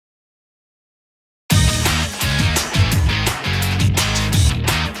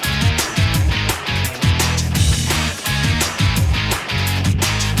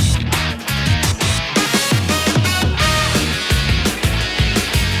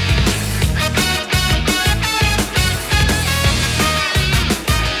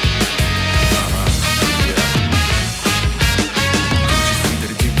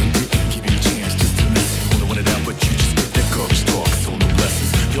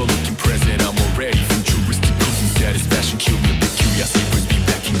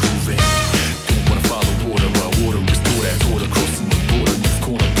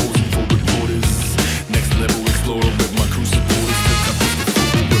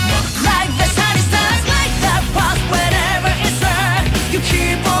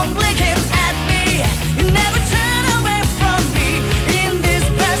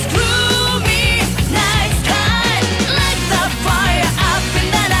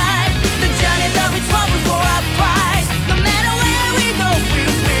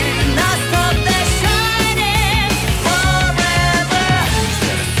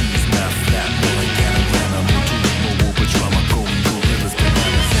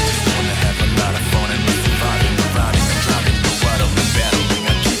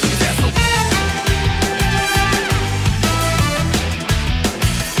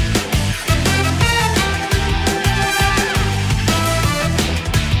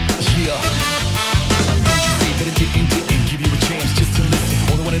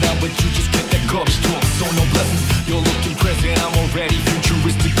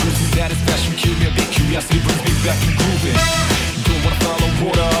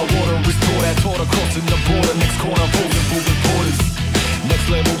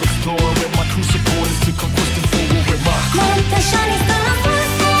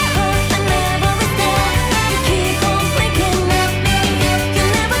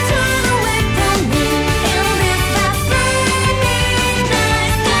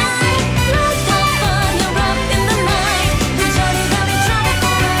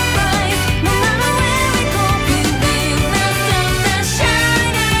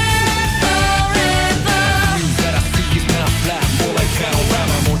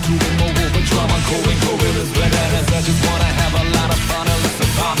moving mobile, but drum on cold and gorillas, bananas. I just wanna have a lot of fun and listen,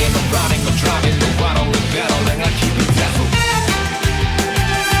 bombing, I'm riding, I'm driving, no, I don't